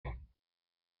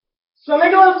So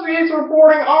Nicholas Pegues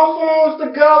reporting also known as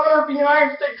the Governor of the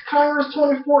United States Congress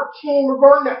 2014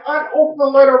 regarding the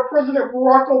unopened letter of President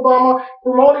Barack Obama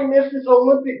promoting this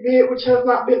Olympic bid which has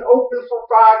not been opened for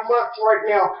 5 months right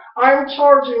now. I am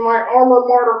charging my alma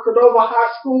mater Cordova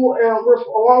High School and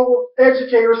along with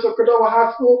educators of Cordova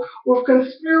High School with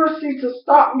conspiracy to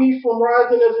stop me from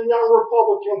rising as a young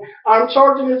Republican. I'm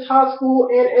charging this high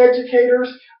school and educators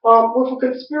with a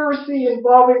conspiracy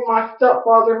involving my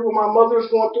stepfather, who my mother is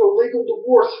going through a legal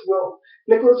divorce with.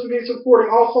 Nicholas Pegues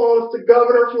reporting, also known as the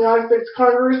Governor of the United States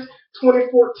Congress,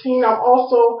 2014. I'm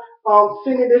also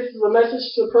sending this as a message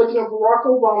to President Barack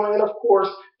Obama and, of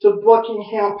course, to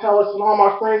Buckingham Palace and all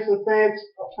my friends and fans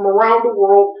from around the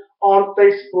world on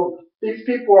Facebook. These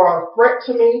people are a threat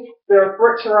to me. They're a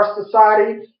threat to our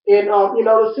society. And,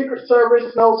 the Secret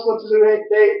Service knows what to do.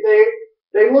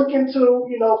 They look into,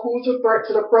 who's a threat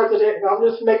to the president, and I'm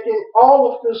just making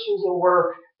all officials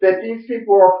aware that these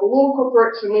people are a political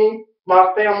threat to me,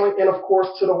 my family, and of course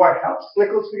to the White House.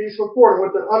 Nicholas Pegues reporting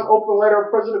with an unopened letter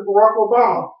of President Barack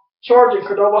Obama charging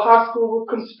Cordova High School with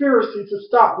conspiracy to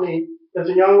stop me as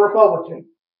a young Republican.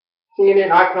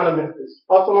 CNN icon of Memphis.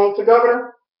 Also known as the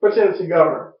Governor for Tennessee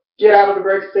Governor. Get out of the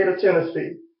great state of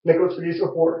Tennessee. Nicholas Pegues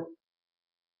reporting.